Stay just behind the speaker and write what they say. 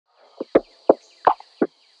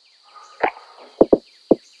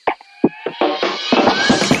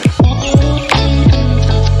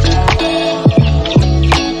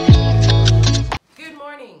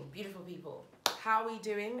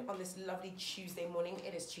Tuesday morning.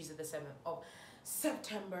 It is Tuesday the 7th of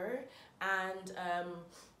September, and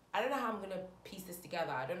I don't know how I'm going to piece this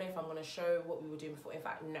together. I don't know if I'm going to show what we were doing before. In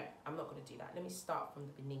fact, no, I'm not going to do that. Let me start from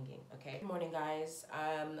the beginning, okay? Good morning, guys.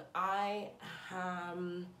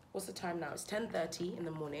 What's the time now? It's 10:30 in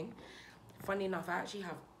the morning. Funny enough, I actually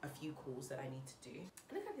have a few calls that I need to do.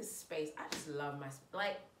 Look at this space. I just love my,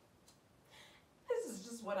 like, this is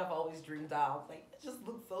just what I've always dreamed of. Like, it just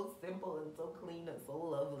looks so simple and so clean and so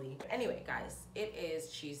lovely. Anyway, guys, it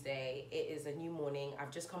is Tuesday. It is a new morning.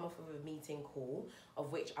 I've just come off of a meeting call,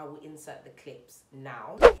 of which I will insert the clips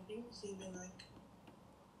now. I think it's even like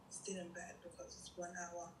still in bed because it's 1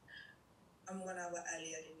 hour. I'm 1 hour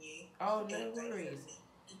earlier than you. Oh, no worries.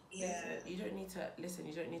 Yeah. Listen,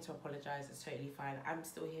 you don't need to apologize. It's totally fine. I'm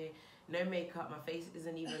still here. No makeup. My face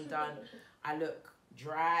isn't even done. I look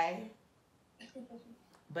dry.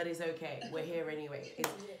 But it's okay. We're here anyway.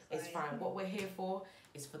 It's fine. What we're here for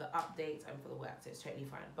is for the updates and for the work, so it's totally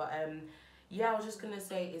fine. But yeah, I was just gonna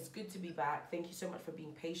say it's good to be back. Thank you so much for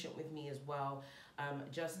being patient with me as well.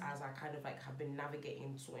 Just as I kind of like have been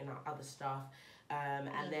navigating, sorting out other stuff,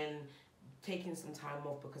 and then taking some time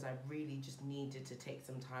off because I really just needed to take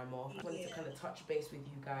some time off. I wanted to kind of touch base with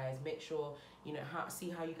you guys, make sure, you know, see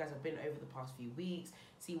how you guys have been over the past few weeks,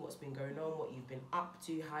 see what's been going on, what you've been up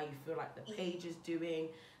to, how you feel like the page is doing,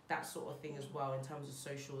 that sort of thing as well in terms of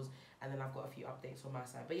socials. And then I've got a few updates on my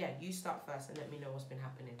side. But yeah, you start first and let me know what's been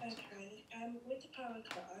happening. Okay. With the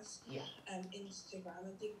Powerclass Instagram,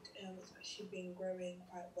 I think it's actually been growing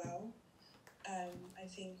quite well. I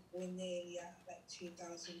think we're nearly at like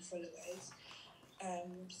 2,000 followers.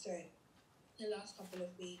 So the last couple of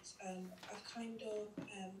weeks, I've kind of,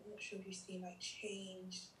 I'm not sure if you've seen, like,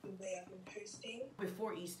 changed the way I've been posting.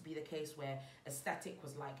 Before, it used to be the case where aesthetic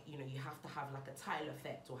was like, you know, you have to have like a tile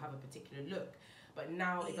effect or have a particular look. But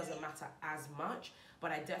now it doesn't matter as much.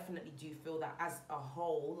 But I definitely do feel that as a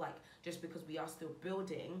whole, like, just because we are still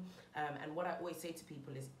building, and what I always say to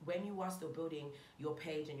people is when you are still building your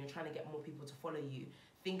page and you're trying to get more people to follow you,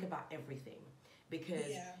 think about everything.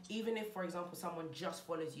 Because even if, for example, someone just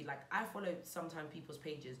follows you, like I follow sometimes people's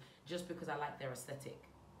pages just because I like their aesthetic.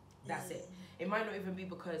 That's it. It might not even be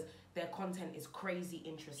because their content is crazy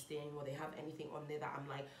interesting or they have anything on there that I'm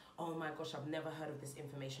like, oh my gosh, I've never heard of this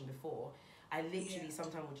information before. I literally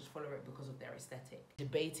sometimes will just follow it because of their aesthetic.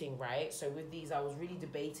 Debating, right? So with these, I was really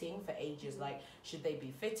debating for ages, like, should they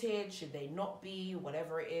be fitted? Should they not be?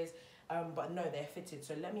 Whatever it is. But no, they're fitted.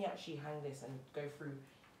 So let me actually hang this and go through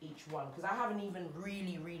each one, because I haven't even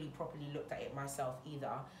really properly looked at it myself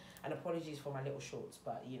either. And apologies for my little shorts,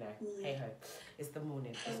 but you know, hey ho, it's the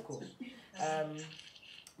morning, it's cool.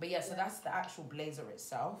 But yeah, so that's the actual blazer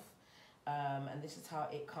itself. And this is how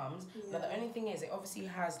it comes. Now the only thing is, it obviously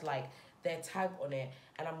has like their tag on it,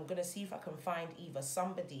 and I'm gonna see if I can find either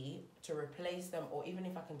somebody to replace them, or even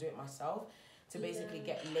if I can do it myself, to basically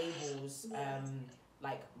get labels,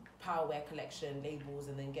 like Powerwear collection labels,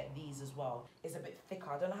 and then get these as well. It's a bit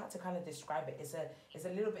thicker. I don't know how to kind of describe it. It's a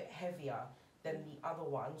little bit heavier than the other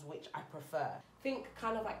ones, which I prefer. Think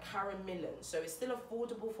kind of like Karen Millen. So it's still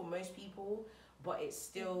affordable for most people, but it's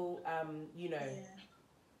still, you know,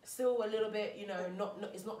 still a little bit, you know, not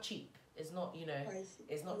it's not cheap. It's not, you know,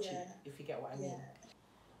 it's not cheap, if you get what I mean.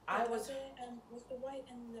 Was the white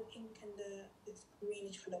and the pink and the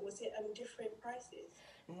greenish colour, was it different prices?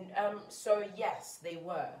 So yes, they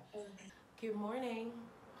were. Good morning.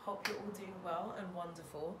 Hope you're all doing well and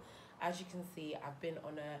wonderful. As you can see, I've been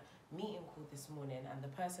on a meeting call this morning, and the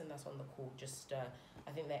person that's on the call just,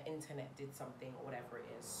 I think their internet did something or whatever it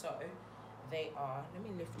is. So they are, let me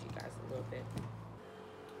lift you guys a little bit.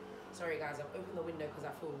 Sorry guys, I've opened the window because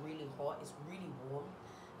I feel really hot. It's really warm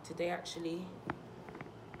today actually.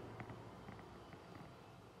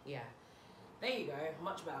 Yeah, there you go,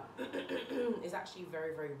 much better. It's actually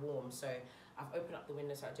very warm, so I've opened up the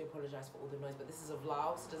window, so I do apologize for all the noise, but this is a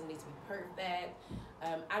vlog, so it doesn't need to be perfect.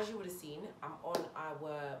 As you would have seen, I'm on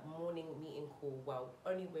our morning meeting call, well,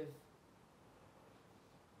 only with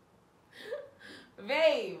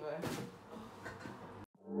babe.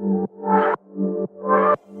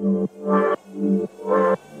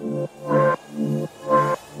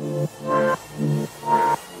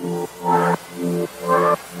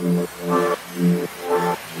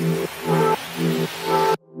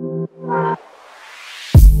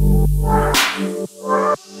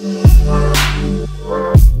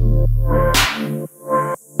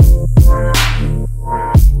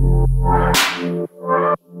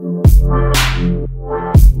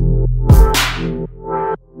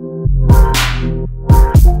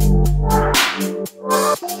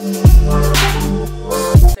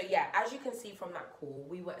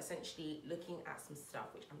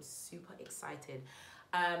 super excited.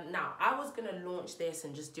 Now, I was going to launch this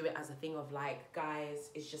and just do it as a thing of like, guys,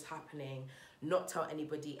 it's just happening, not tell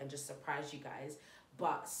anybody and just surprise you guys.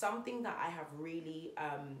 But something that I have really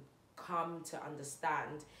come to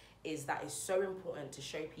understand is that it's so important to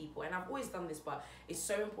show people, and I've always done this, but it's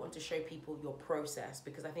so important to show people your process,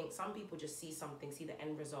 because I think some people just see something, see the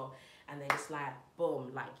end result, and they're just like,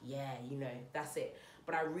 boom, like, yeah, you know, that's it.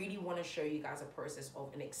 But I really want to show you guys a process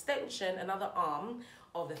of an extension, another arm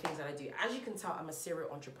of the things that I do. As you can tell, I'm a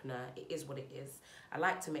serial entrepreneur. It is what it is. I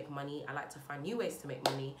like to make money. I like to find new ways to make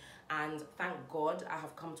money. And thank God I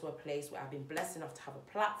have come to a place where I've been blessed enough to have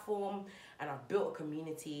a platform, and I've built a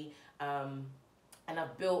community, and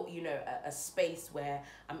I've built, you know, a space where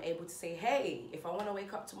I'm able to say, hey, if I want to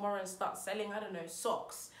wake up tomorrow and start selling, I don't know,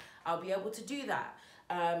 socks, I'll be able to do that.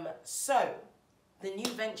 So the new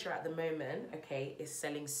venture at the moment, okay, is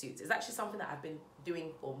selling suits. It's actually something that I've been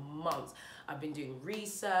doing for months. I've been doing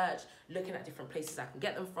research, looking at different places I can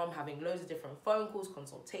get them from, having loads of different phone calls,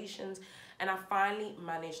 consultations, and I finally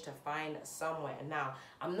managed to find somewhere. And now,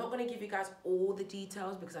 I'm not going to give you guys all the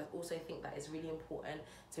details, because I also think that it's really important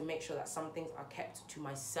to make sure that some things are kept to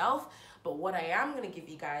myself. But what I am going to give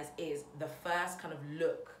you guys is the first kind of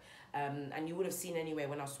look. And you would have seen anyway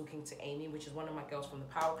when I was talking to Amy, which is one of my girls from the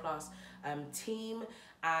Powerclass team,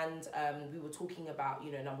 and we were talking about,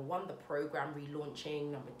 you know, number one, the program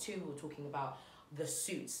relaunching, number two, we were talking about the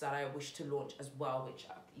suits that I wish to launch as well, which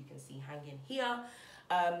you can see hanging here.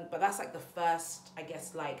 But that's like the first, I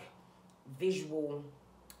guess, like visual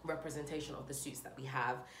representation of the suits that we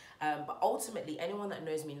have. But ultimately, anyone that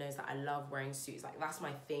knows me knows that I love wearing suits. Like, that's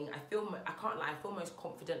my thing. I can't lie, I feel most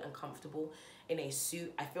confident and comfortable in a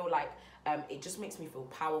suit. I feel like it just makes me feel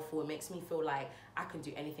powerful. It makes me feel like I can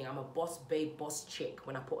do anything. I'm a boss babe, boss chick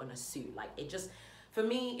when I put on a suit. Like, it just, for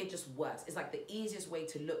me, it just works. It's like the easiest way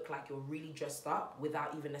to look like you're really dressed up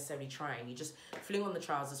without even necessarily trying. You just fling on the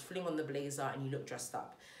trousers, fling on the blazer, and you look dressed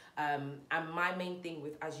up. And my main thing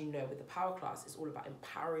with, as you know, with the Powerclass is all about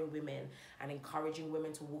empowering women and encouraging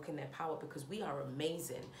women to walk in their power, because we are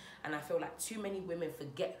amazing. And I feel like too many women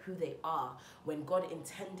forget who they are when God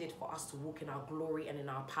intended for us to walk in our glory and in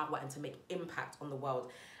our power and to make impact on the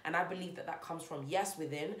world. And I believe that that comes from, yes,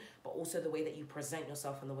 within, but also the way that you present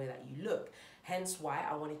yourself and the way that you look. Hence why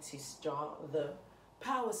I wanted to start the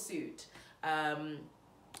power suit.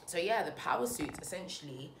 So yeah, the power suits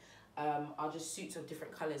essentially are just suits of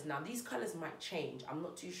different colors. Now, these colors might change. I'm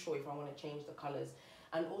not too sure if I want to change the colors.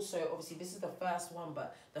 And also, obviously, this is the first one,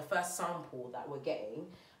 but the first sample that we're getting.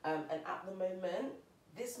 And at the moment,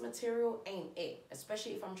 this material ain't it.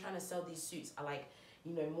 Especially if I'm trying to sell these suits at, like,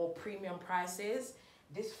 you know, more premium prices.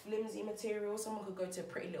 This flimsy material, someone could go to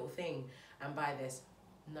Pretty Little Thing and buy this.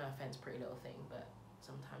 No offense, Pretty Little Thing, but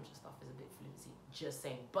sometimes your stuff is a bit flimsy. Just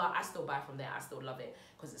saying. But I still buy from there. I still love it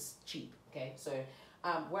because it's cheap. Okay, so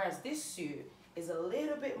whereas this suit is a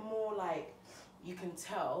little bit more like, you can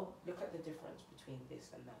tell, look at the difference between this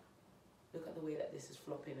and that. Look at the way that this is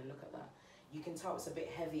flopping, and look at that. You can tell it's a bit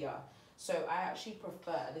heavier. So I actually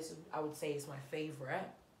prefer, this is, I would say, is my favorite,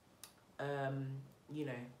 you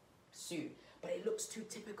know, suit. But it looks too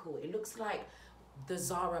typical. It looks like the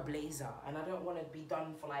Zara blazer, and I don't want to be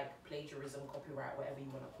done for like plagiarism, copyright, whatever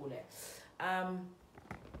you want to call it.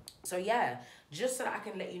 So yeah, just so that I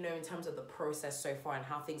can let you know in terms of the process so far and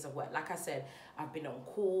how things have worked. Like I said, I've been on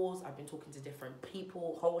calls, I've been talking to different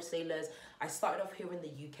people, wholesalers. I started off here in the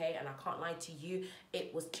UK, and I can't lie to you,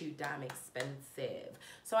 it was too damn expensive.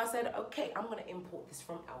 So I said, okay, I'm gonna import this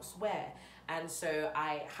from elsewhere. And so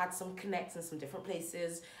I had some connects in some different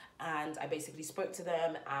places, and I basically spoke to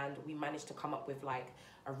them, and we managed to come up with like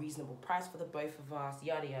a reasonable price for the both of us,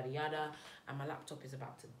 yada, yada, yada. And my laptop is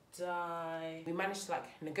about to die. We managed to like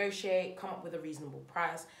negotiate, come up with a reasonable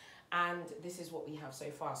price, and this is what we have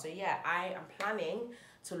so far. So yeah, I am planning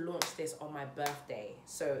to launch this on my birthday.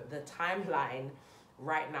 So the timeline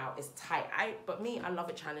right now is tight. But me, I love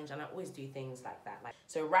a challenge, and I always do things like that. Like,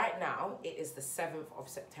 so right now it is the 7th of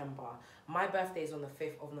September. My birthday is on the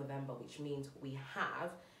 5th of November, which means we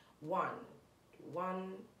have 1,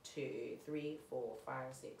 2, 3, 4, 5,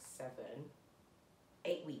 6, 7,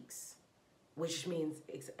 8 weeks, which means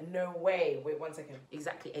no way, wait 1 second,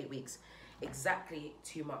 exactly 8 weeks, exactly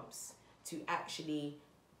 2 months to actually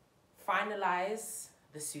finalize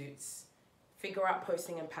the suits, figure out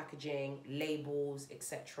posting and packaging, labels,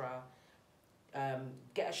 etc.,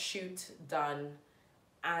 get a shoot done,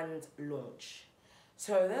 and launch.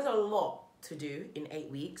 So there's a lot to do in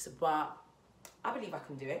 8 weeks, but I believe I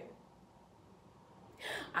can do it.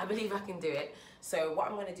 I believe I can do it. So what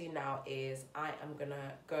I'm going to do now is I am going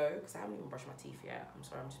to go, because I haven't even brushed my teeth yet. I'm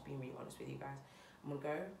sorry, I'm just being really honest with you guys. I'm going to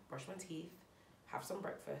go brush my teeth, have some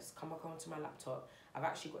breakfast, come back onto my laptop. I've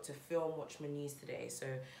actually got to film Watchmen News today, so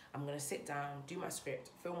I'm going to sit down, do my script,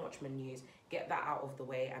 film Watchmen News, get that out of the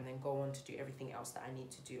way, and then go on to do everything else that I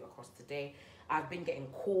need to do across the day. I've been getting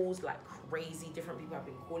calls like crazy. Different people have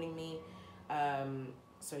been calling me.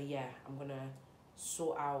 So yeah, I'm going to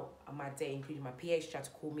sort out my day, including my PH tried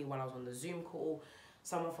to call me while I was on the Zoom call.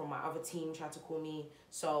 Someone from my other team tried to call me.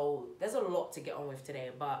 So there's a lot to get on with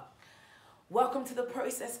today, but welcome to the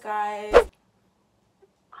process, guys.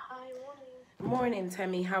 Hi, morning. Morning,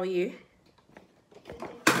 Temi. How are you?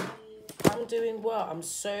 I'm doing well. I'm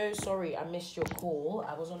so sorry I missed your call.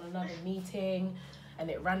 I was on another meeting and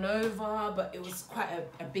it ran over, but it was quite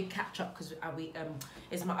a big catch up because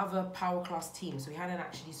it's my other Powerclass team, so we hadn't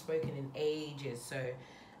actually spoken in ages. So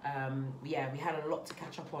yeah, we had a lot to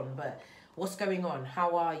catch up on. But what's going on?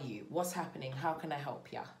 How are you? What's happening? How can I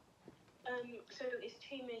help ya? So it's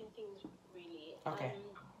two main things really. Okay.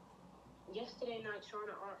 Yesterday night,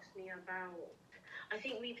 Shana asked me about, I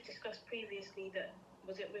think we've discussed previously that,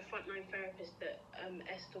 was it with Frontline Therapist that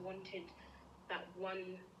Esther wanted that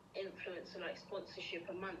one influencer like sponsorship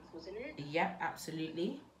a month, wasn't it? Yeah,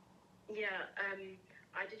 absolutely. Yeah,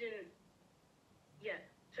 I didn't, yeah,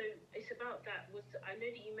 so it's about that. I know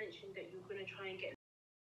that you mentioned that you were going to try and get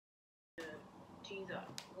to do that.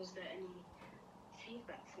 Was there any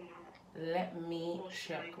feedback from that? Let me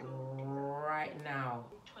check right now.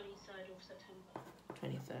 23rd of September.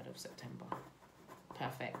 23rd of September.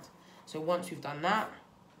 Perfect. So once we've done that.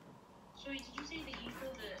 Sorry, did you say that you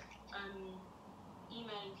feel that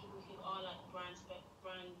emailing people who are like brand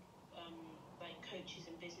like coaches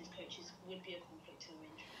and business coaches would be a conflict of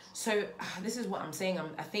interest? So this is what I'm saying.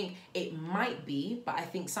 I think it might be, but I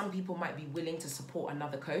think some people might be willing to support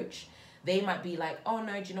another coach. They might be like, oh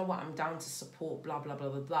no, do you know what? I'm down to support, blah, blah, blah,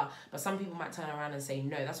 blah, blah. But some people might turn around and say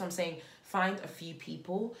no. That's what I'm saying. Find a few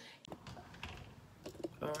people.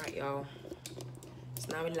 All right, y'all. It's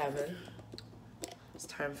now 11. It's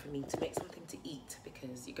time for me to make something to eat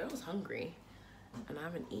because your girl's hungry and I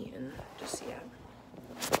haven't eaten just yet.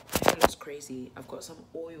 It looks crazy. I've got some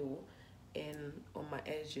oil on my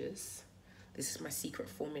edges. This is my secret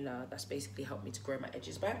formula that's basically helped me to grow my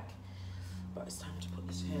edges back. But it's time to put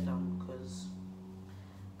this hair down because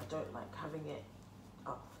I don't like having it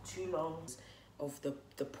up for too long. Of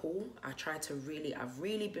the pull, I've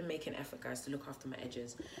really been making effort, guys, to look after my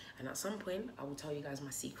edges. And at some point, I will tell you guys my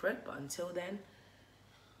secret. But until then,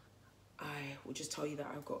 I will just tell you that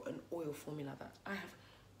I've got an oil formula that I have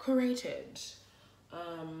created.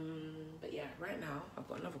 But yeah, right now, I've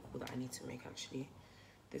got another call that I need to make, actually.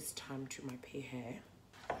 This time to my pay hair.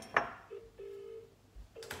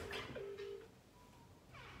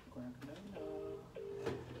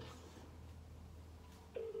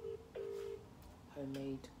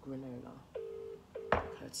 Homemade granola,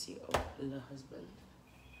 courtesy of the husband.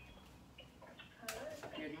 Hello.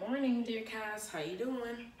 Good morning, dear Cass. How you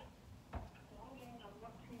doing?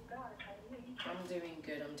 I'm doing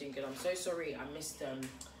good. I'm so sorry I missed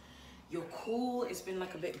your call. It's been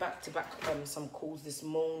like a bit back to back some calls this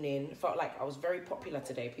morning. It felt like I was very popular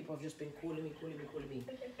today. People have just been calling me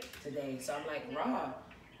today. So I'm like, rah,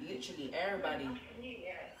 literally everybody.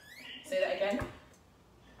 Say that again?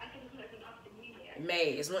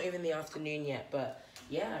 May, it's not even the afternoon yet, but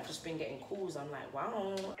yeah, I've just been getting calls. I'm like,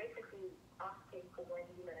 wow. Basically asking for when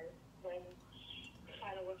the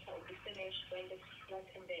final website will be finished, when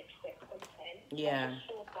can they expect content. Yeah. I'm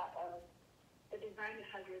sure that the designer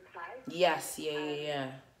has replied. Yes,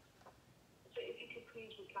 yeah. So if you could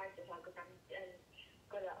please reply to her, because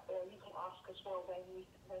or you can ask as well when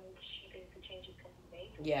she thinks the changes can be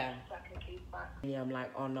made. Yeah. So I can feedback. Yeah, I'm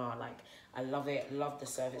like, oh no, like I love it, love the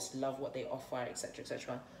service, love what they offer, etc.,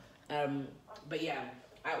 etc. But yeah,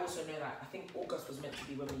 I also know that I think August was meant to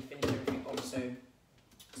be when we finished everything off. So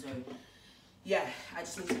yeah, I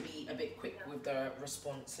just need to be a bit quick with the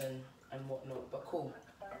response and whatnot. But cool.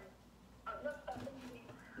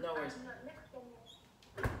 No worries. Next one was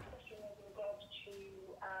question with regards to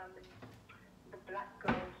the Black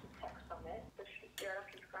Girls Tech Summit.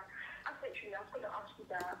 Actually, I was going to ask you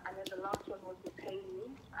that, and then the last one was with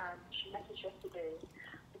Hayley. She messaged yesterday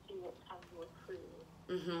to see what time you were free.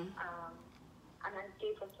 And I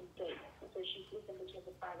gave her some dates. So she's looking between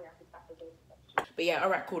the Friday and the Saturday. But yeah, all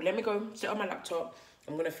right, cool. Let me go sit on my laptop.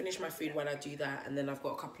 I'm going to finish my food when I do that, and then I've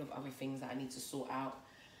got a couple of other things that I need to sort out.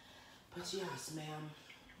 But yes, ma'am,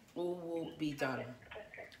 all will be done.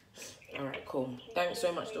 All right, cool. Thanks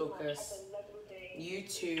so much, Dorcas. You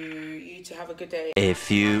too. Have a good day. A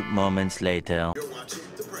few moments later. You're watching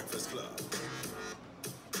The Breakfast Club.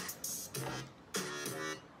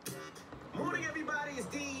 Morning, everybody. It's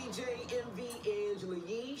DJ MV Angela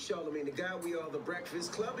Yee, Charlamagne the God. out. We are the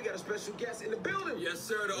Breakfast Club. We got a special guest in the building. Yes,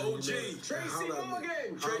 sir, the OG. Tracy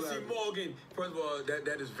Morgan. Tracy Morgan. First of all,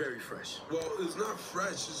 that is very fresh. Well, it's not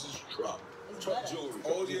fresh. It's his truck. Truck jewelry.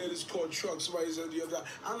 Oh, yeah, it's called truck. Somebody said the other.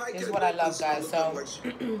 I like Here's it. what I love, guys. So,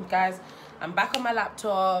 guys, I'm back on my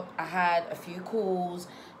laptop. I had a few calls.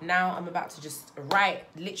 Now I'm about to just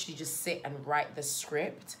literally just sit and write the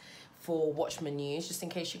script for Watchman News, just in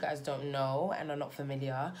case you guys don't know and are not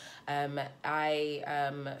familiar.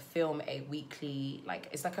 I film a weekly,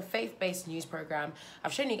 it's like a faith-based news program.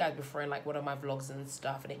 I've shown you guys before in like one of my vlogs and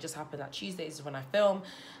stuff, and it just happened that Tuesdays is when I film.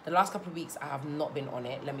 The last couple of weeks I have not been on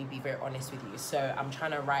it, let me be very honest with you. So I'm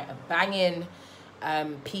trying to write a banging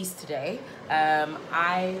piece today.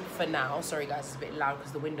 For now, sorry guys, it's a bit loud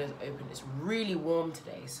because the window's open. It's really warm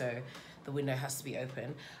today, so the window has to be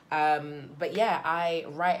open. But yeah, I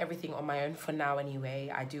write everything on my own for now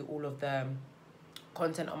anyway. I do all of the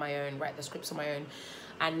content on my own, write the scripts on my own.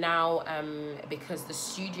 And now, because the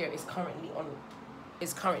studio is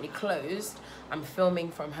currently closed, I'm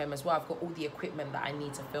filming from home as well. I've got all the equipment that I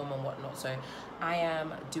need to film and whatnot. So I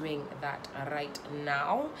am doing that right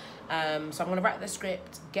now. So I'm gonna write the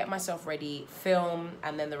script, get myself ready, film,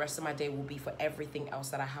 and then the rest of my day will be for everything else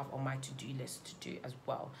that I have on my to-do list to do as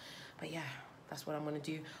well. But yeah, that's what I'm gonna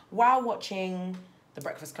do while watching the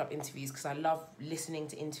Breakfast Club interviews, because I love listening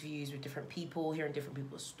to interviews with different people, hearing different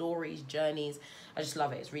people's stories, journeys. I just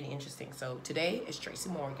love it. It's really interesting. So today is Tracy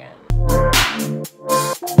Morgan.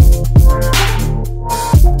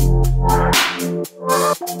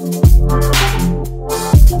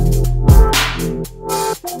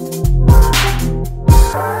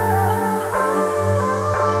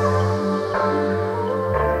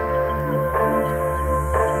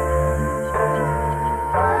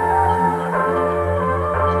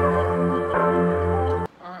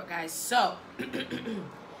 So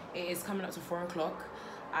it is coming up to 4 o'clock.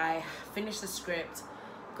 I finished the script,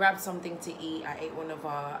 grabbed something to eat. I ate one of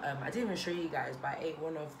our I didn't even show you guys, but I ate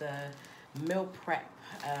one of the meal prep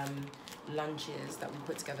lunches that we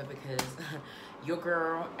put together, because your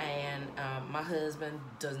girl and my husband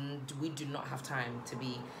we do not have time to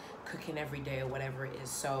be cooking every day or whatever it is.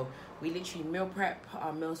 So we literally meal prep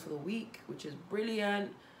our meals for the week, which is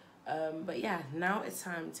brilliant. But yeah, now it's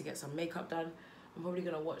time to get some makeup done. I'm probably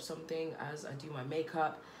gonna watch something as I do my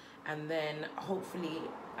makeup, and then hopefully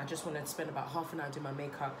I just want to spend about half an hour doing my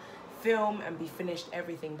makeup, film, and be finished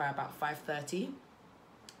everything by about 5:30.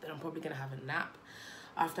 Then I'm probably gonna have a nap.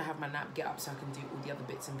 After I have my nap, get up so I can do all the other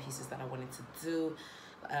bits and pieces that I wanted to do.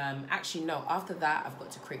 Actually no, after that I've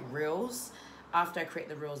got to create reels. After I create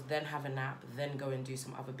the reels, then have a nap, then go and do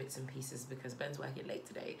some other bits and pieces, because Ben's working late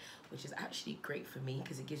today, which is actually great for me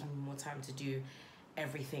because it gives me more time to do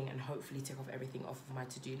everything and hopefully take off everything off of my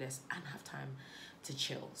to-do list and have time to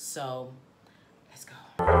chill. So let's go.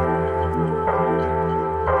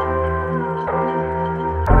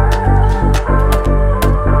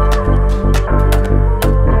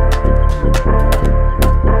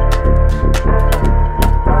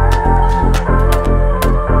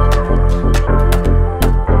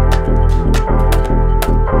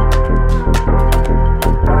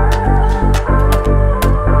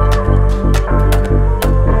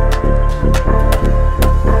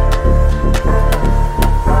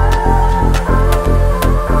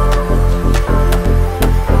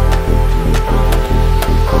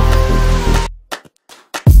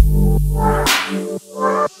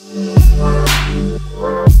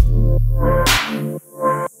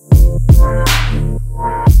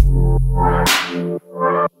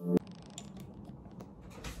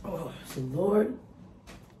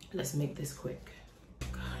 Let's make this quick.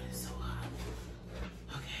 God, it's so hot.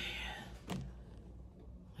 Okay.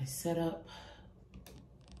 My setup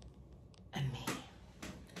and me.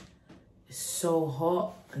 It's so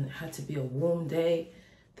hot, and it had to be a warm day.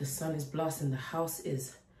 The sun is blasting. The house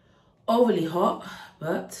is overly hot,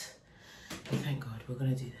 but thank God we're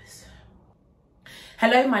gonna do this.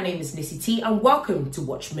 Hello, my name is Nissy T, and welcome to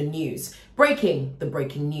Watchman News, breaking the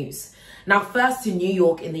breaking news. Now, first to New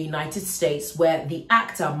York in the United States, where the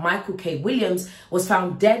actor Michael K. Williams was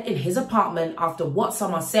found dead in his apartment after what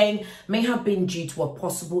some are saying may have been due to a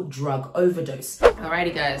possible drug overdose.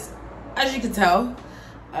 Alrighty, guys, as you can tell,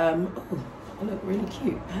 oh, I look really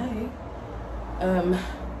cute. Hey,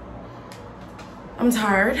 I'm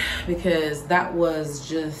tired because that was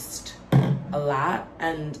just a lot,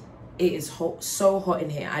 and it is hot, so hot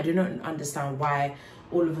in here. I do not understand why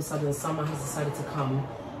all of a sudden summer has decided to come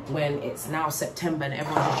when it's now September and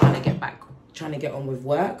everyone's just trying to get on with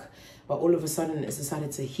work. But all of a sudden it's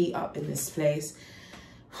decided to heat up in this place.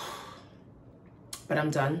 But I'm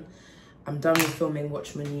done. I'm done with filming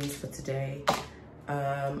Watchman News for today.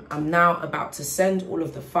 I'm now about to send all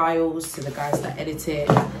of the files to the guys that edit it.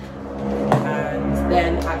 And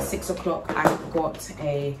then at 6 o'clock, I've got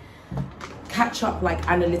a catch-up like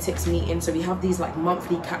analytics meeting. So we have these like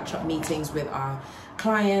monthly catch-up meetings with our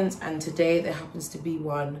clients, and today there happens to be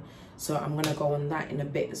one. So I'm gonna go on that in a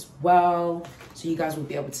bit as well. So you guys will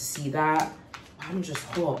be able to see that. I'm just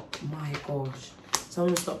hot, my gosh. So I'm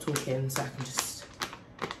gonna stop talking so I can just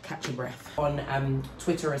catch a breath. On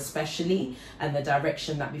Twitter especially, and the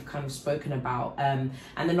direction that we've kind of spoken about. And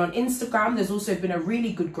then on Instagram, there's also been a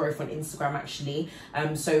really good growth on Instagram actually.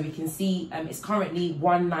 So we can see it's currently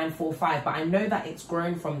 1945, but I know that it's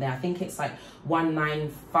grown from there. I think it's like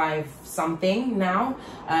 195 something now.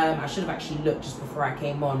 I should have actually looked just before I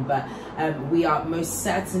came on, but we are most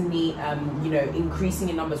certainly you know, increasing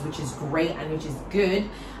in numbers, which is great and which is good.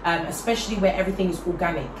 Especially where everything is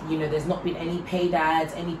organic. You know, there's not been any paid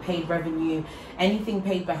ads, any paid revenue, anything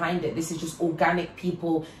paid behind it. This is just organic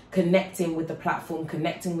people connecting with the platform,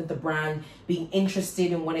 connecting with the brand, being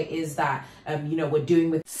interested in what it is that you know, we're doing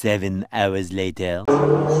with. 7 hours later.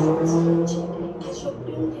 As you're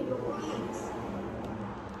building your brands,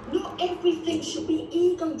 not everything should be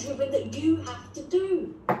ego driven that you have to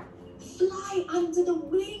do. Fly under the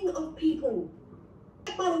wing of people.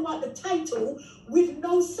 Everybody want the title with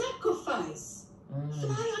no sacrifice.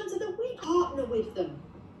 Fly under the wing. Partner with them.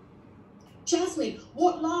 Jasmine,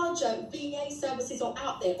 what larger VA services are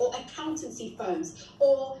out there, or accountancy firms,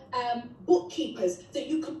 or bookkeepers that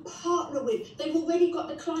you can partner with? They've already got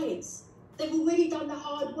the clients. They've already done the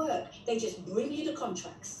hard work. They just bring you the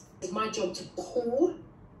contracts. It's my job to pour,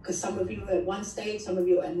 because some of you are at one stage, some of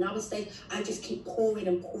you are at another stage. I just keep pouring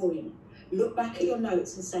and pouring. Look back at your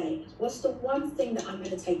notes and say, what's the one thing that I'm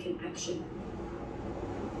going to take in action?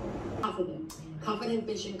 Cover them. Cover their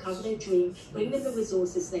vision, cover their dream, bring them the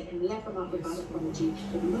resources they can level up without apology.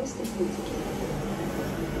 But most importantly,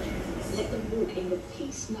 let them walk in the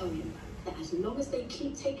peace knowing that as long as they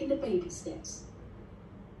keep taking the baby steps,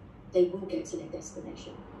 they will get to their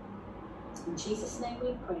destination. In Jesus' name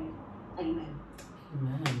we pray. Amen.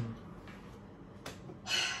 Amen.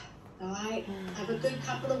 All right, have a good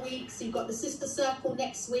couple of weeks. You've got the Sister Circle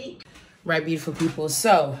next week. Right, beautiful people.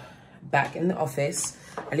 So, back in the office,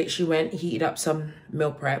 I literally went, heated up some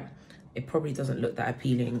meal prep. It probably doesn't look that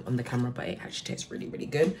appealing on the camera, but it actually tastes really, really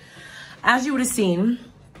good. As you would have seen,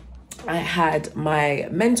 I had my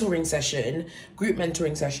mentoring session, group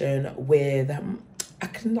mentoring session with, I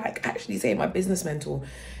can like actually say my business mentor,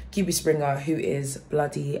 Kubi Springer, who is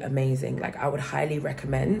bloody amazing. Like, I would highly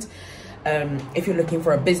recommend. If you're looking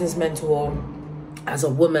for a business mentor as a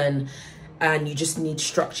woman and you just need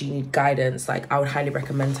structure, you need guidance, like, I would highly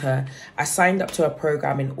recommend her. I signed up to a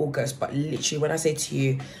program in August, but literally when I say to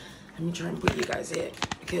you, let me try and put you guys here,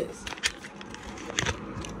 because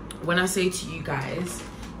when I say to you guys,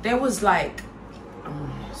 there was like,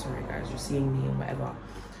 sorry guys, you're seeing me and whatever.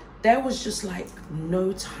 There was just like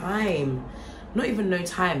no time, not even no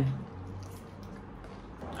time.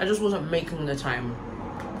 I just wasn't making the time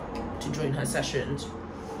to join her sessions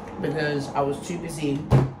because I was too busy.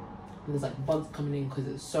 And there's like bugs coming in because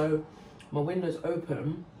it's so, my window's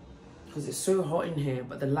open because it's so hot in here,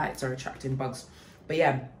 but the lights are attracting bugs. But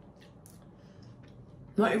yeah,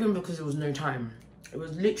 not even because there was no time. It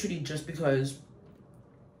was literally just because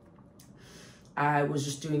I was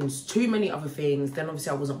just doing too many other things. Then obviously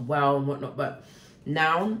I wasn't well and whatnot. But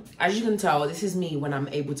now, as you can tell, this is me when I'm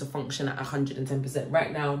able to function at 110%.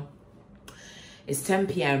 Right now, it's 10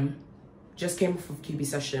 p.m. Just came off of Kubi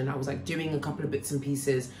session. I was like doing a couple of bits and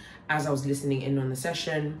pieces as I was listening in on the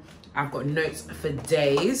session. I've got notes for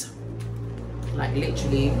days. Like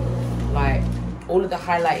literally, like all of the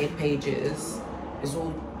highlighted pages is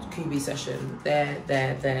all Kubi session.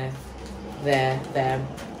 There.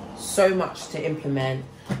 So much to implement.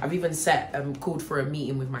 I've even called for a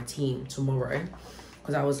meeting with my team tomorrow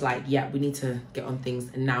because I was like, yeah, we need to get on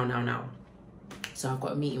things now. So I've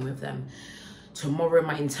got a meeting with them tomorrow,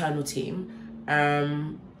 my internal team.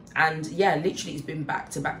 And yeah, literally it's been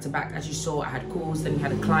back to back. As you saw, I had calls, then we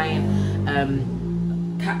had a client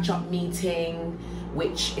catch-up meeting,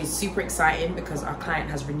 which is super exciting because our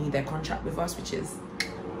client has renewed their contract with us, which is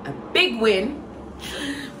a big win.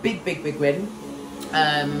 Big win.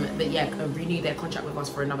 But yeah, renewed their contract with us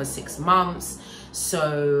for another 6 months.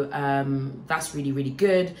 So that's really, really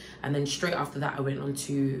good. And then straight after that, I went on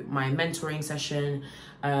to my mentoring session.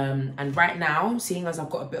 And right now, seeing as I've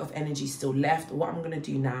got a bit of energy still left, what I'm going to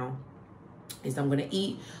do now is I'm going to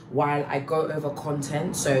eat while I go over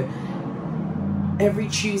content. So every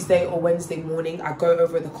Tuesday or Wednesday morning, I go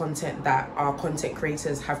over the content that our content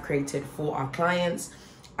creators have created for our clients.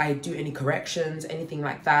 I do any corrections, anything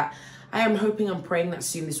like that. I am hoping and praying that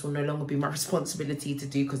soon this will no longer be my responsibility to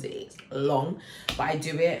do, because it is long, but I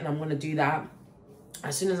do it, and I'm going to do that.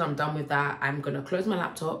 As soon as I'm done with that, I'm going to close my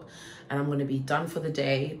laptop and I'm going to be done for the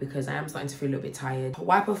day, because I am starting to feel a little bit tired.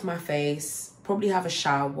 Wipe off my face, probably have a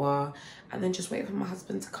shower, and then just wait for my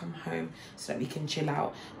husband to come home so that we can chill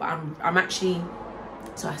out. But I'm actually,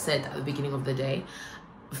 so I said at the beginning of the day,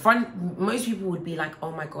 most people would be like,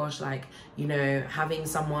 oh my gosh, like, you know, having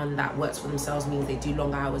someone that works for themselves means they do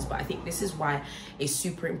long hours. But I think this is why it's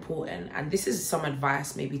super important, and this is some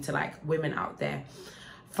advice maybe to like women out there.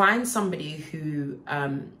 Find somebody who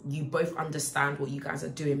you both understand what you guys are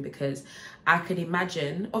doing, because I could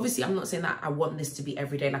imagine, obviously I'm not saying that I want this to be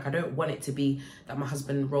every day, like I don't want it to be that my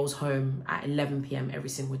husband rolls home at 11 p.m. every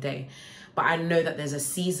single day, but I know that there's a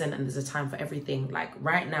season and there's a time for everything. Like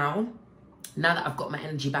right now that I've got my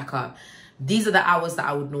energy back up, these are the hours that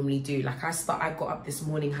I would normally do. Like I got up this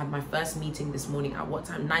morning, had my first meeting this morning at what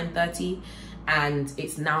time? 9:30, and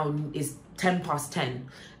it's 10 past 10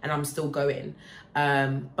 and I'm still going.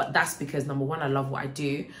 But that's because number one, I love what I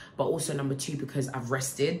do, but also number two, because I've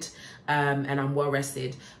rested, and I'm well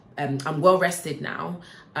rested. I'm well rested now,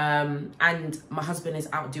 and my husband is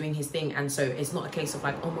out doing his thing, and so it's not a case of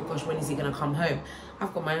like, oh my gosh, when is he gonna come home?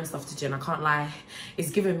 I've got my own stuff to do, and I can't lie, it's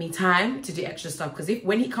giving me time to do extra stuff, because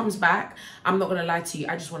when he comes back, I'm not gonna lie to you,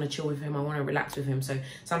 I just want to chill with him, I want to relax with him. So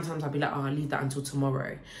sometimes I'll be like, oh, I'll leave that until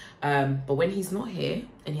tomorrow. But when he's not here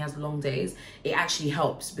and he has long days, it actually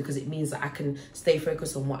helps, because it means that I can stay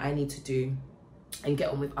focused on what I need to do and get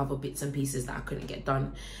on with other bits and pieces that I couldn't get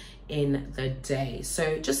done in the day.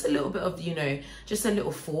 So just a little bit of, you know, just a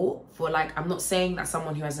little thought for, like, I'm not saying that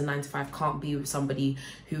someone who has a 9 to 5 can't be with somebody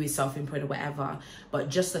who is self-employed or whatever, but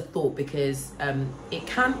just a thought, because it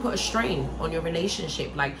can put a strain on your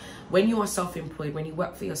relationship. Like when you are self-employed, when you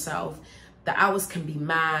work for yourself, the hours can be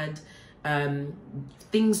mad.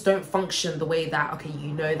 Things don't function the way that, okay,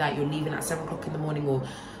 you know that you're leaving at 7 o'clock in the morning, or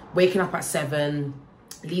waking up at 7,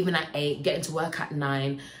 leaving at 8, getting to work at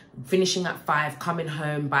 9, finishing at 5, coming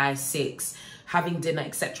home by 6, having dinner,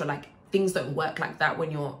 etc. Like things don't work like that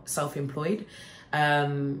when you're self-employed.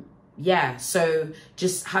 Yeah, so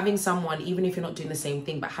just having someone, even if you're not doing the same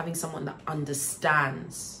thing, but having someone that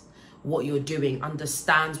understands what you're doing,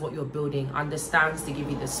 understands what you're building, understands to give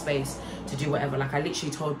you the space to do whatever. Like I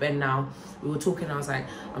literally told Ben now, we were talking, I was like,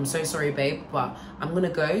 I'm so sorry babe, but I'm gonna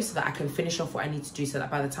go so that I can finish off what I need to do, so that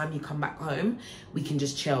by the time you come back home we can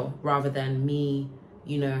just chill, rather than me,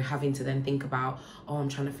 you know, having to then think about, oh, I'm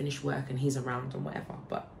trying to finish work and he's around and whatever.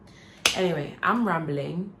 But anyway, I'm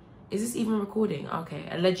rambling. Is this even recording? Okay,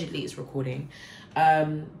 allegedly it's recording.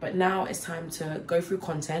 But now it's time to go through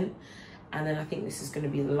content, and then I think this is going to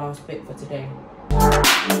be the last bit for today.